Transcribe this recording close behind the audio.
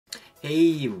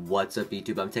Hey, what's up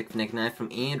YouTube? I'm TechFanatic9 from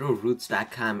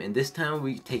AndroidRoots.com, and this time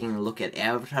we'll be taking a look at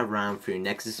Avatar ROM for your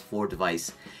Nexus 4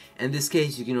 device. In this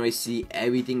case, you can already see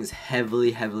everything is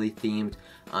heavily themed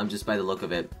just by the look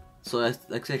of it. So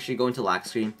let's actually go into lock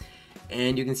screen,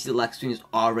 and you can see the lock screen is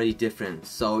already different.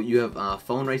 So you have a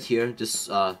phone right here, just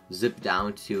zip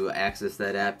down to access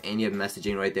that app, and you have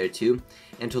messaging right there too.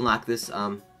 And to unlock this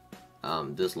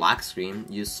this lock screen,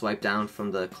 you swipe down from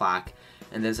the clock,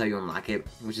 and that's how you unlock it,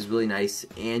 which is really nice.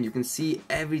 And you can see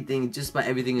everything, just about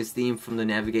everything is themed. From the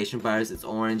navigation bars, it's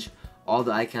orange, all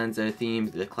the icons are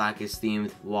themed, the clock is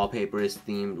themed, wallpaper is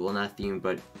themed, well, not themed,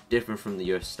 but different from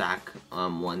your stock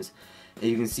ones. And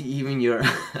you can see even your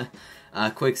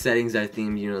quick settings are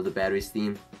themed, you know, the battery's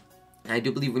themed. And I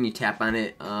do believe when you tap on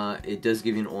it, it does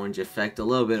give you an orange effect, a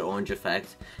little bit orange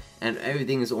effect. And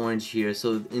everything is orange here.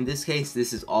 So in this case,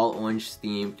 this is all orange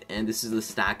themed, and this is the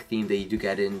stock theme that you do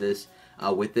get in this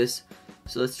with this.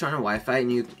 So let's turn on Wi-Fi,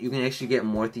 and you can actually get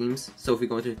more themes. So if we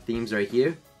go into themes right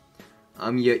here,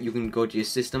 you can go to your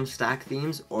system stock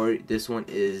themes, or this one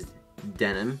is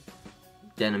denim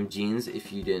jeans,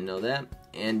 if you didn't know that,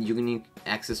 and you can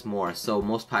access more. So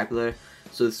most popular,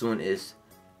 so this one is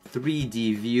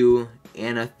 3D view,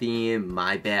 Anna theme,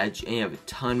 my badge, and you have a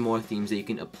ton more themes that you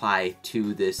can apply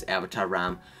to this Avatar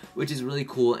ROM, which is really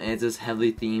cool, and it's just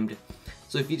heavily themed.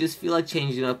 So if you just feel like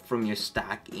changing it up from your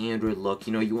stock Android look,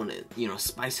 you know, you want to, you know,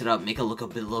 spice it up, make it look a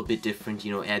little bit different,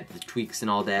 you know, add the tweaks and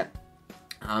all that,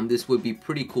 this would be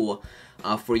pretty cool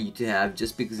for you to have,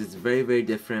 just because it's very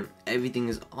different. Everything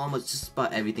is almost, just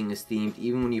about everything is themed.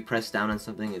 Even when you press down on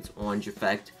something, it's orange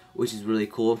effect, which is really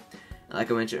cool. Like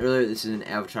I mentioned earlier, this is an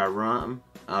Avatar ROM.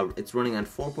 It's running on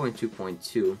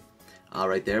 4.2.2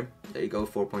 right there. There you go,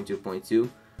 4.2.2,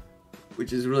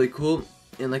 which is really cool.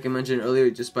 And like I mentioned earlier,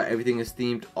 just about everything is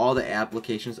themed. All the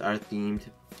applications are themed.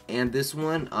 And this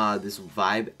one, this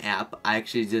Vibe app, I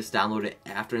actually just downloaded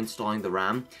after installing the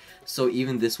ROM. So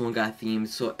even this one got themed.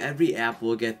 So every app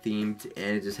will get themed,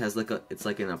 and it just has like it's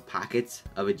like in a pocket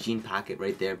of a jean pocket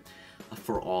right there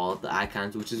for all the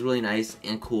icons, which is really nice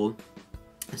and cool.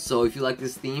 So if you like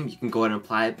this theme, you can go ahead and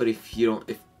apply it. But if you don't,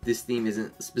 if this theme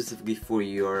isn't specifically for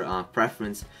your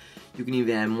preference, you can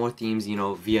even add more themes, you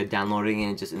know, via downloading it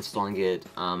and just installing it,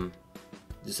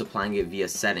 just applying it via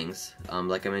settings.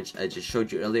 Like I mentioned, I just showed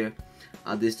you earlier.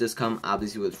 This does come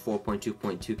obviously with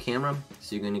 4.2.2 camera,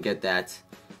 so you're gonna get that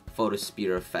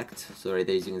photosphere effect. So right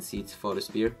there, as you can see, it's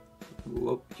photosphere.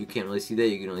 Whoop, you can't really see that;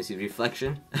 you can only see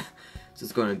reflection. So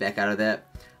it's going to back out of that.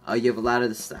 You have a lot of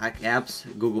the stock apps,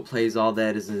 Google Plays, all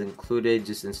that is included.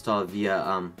 Just install it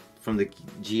via from the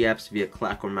G apps via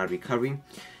Clock or My Recovery.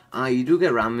 You do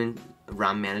get ROM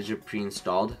Manager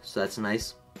pre-installed, so that's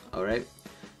nice. Alright,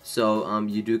 so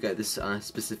you do get this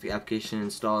specific application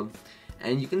installed,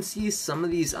 and you can see some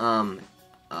of these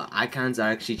icons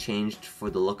are actually changed for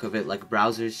the look of it. Like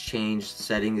browser is changed,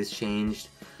 setting is changed.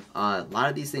 A lot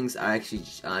of these things are actually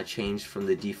changed from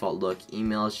the default look.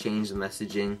 Email is changed, the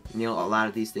messaging. You know, a lot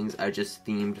of these things are just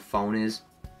themed. Phone is.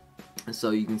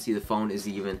 So you can see the phone is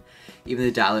even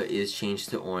the dollar is changed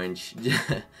to orange.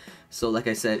 So like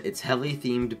I said, it's heavily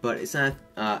themed, but it's not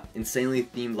insanely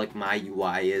themed like my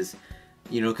UI is.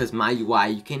 You know, because my UI,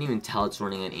 you can't even tell it's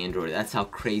running on Android. That's how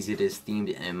crazy it is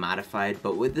themed and modified.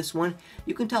 But with this one,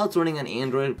 you can tell it's running on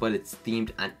Android, but it's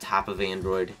themed on top of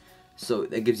Android. So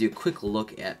that gives you a quick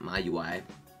look at my UI.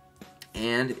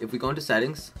 And if we go into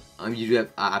settings, you do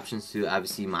have options to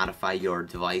obviously modify your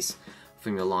device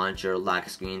from your launcher, lock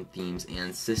screen, themes,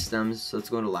 and systems. So let's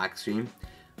go into lock screen.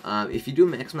 If you do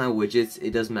maximize widgets,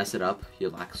 it does mess it up, your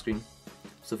lock screen.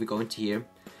 So if we go into here,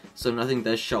 so nothing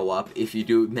does show up if you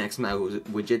do maximize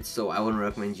widgets, so I wouldn't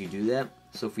recommend you do that.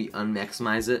 So if we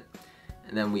unmaximize it,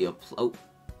 and then we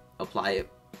apply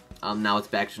it, now it's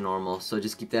back to normal. So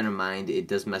just keep that in mind, it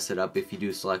does mess it up if you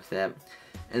do select that.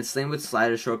 And same with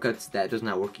slider shortcuts, that does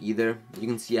not work either. You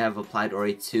can see I have applied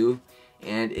already too,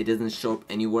 and it doesn't show up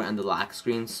anywhere on the lock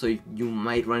screen, so you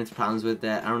might run into problems with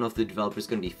that. I don't know if the developer is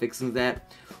going to be fixing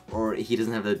that, or he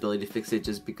doesn't have the ability to fix it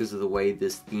just because of the way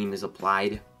this theme is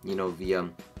applied, you know, via,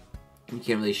 you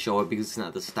can't really show it because it's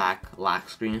not the stock lock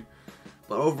screen.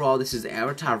 But overall, this is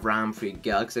Avatar ROM for your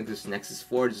Galaxy Nexus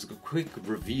 4. Just a quick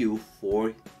review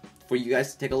for you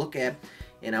guys to take a look at,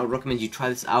 and I would recommend you try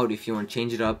this out if you want to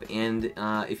change it up, and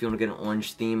if you want to get an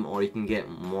orange theme, or you can get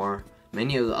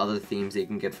many of the other themes that you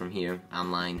can get from here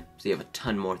online. So you have a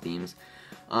ton more themes.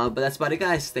 But that's about it,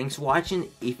 guys. Thanks for watching.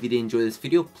 If you did enjoy this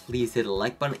video, please hit the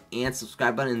like button and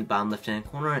subscribe button in the bottom left hand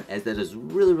corner, as that does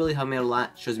really help me out a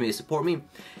lot. Shows me to support me,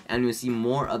 and you'll see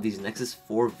more of these Nexus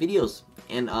 4 videos.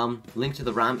 And link to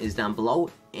the ROM is down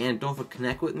below. And don't forget to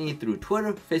connect with me through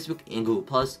Twitter, Facebook, and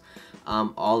Google+.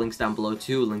 All links down below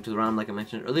too. Link to the ROM, like I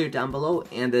mentioned earlier, down below.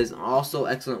 And there's also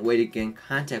an excellent way to get in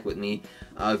contact with me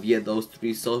via those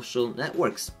 3 social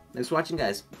networks. Thanks for watching,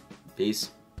 guys.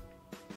 Peace.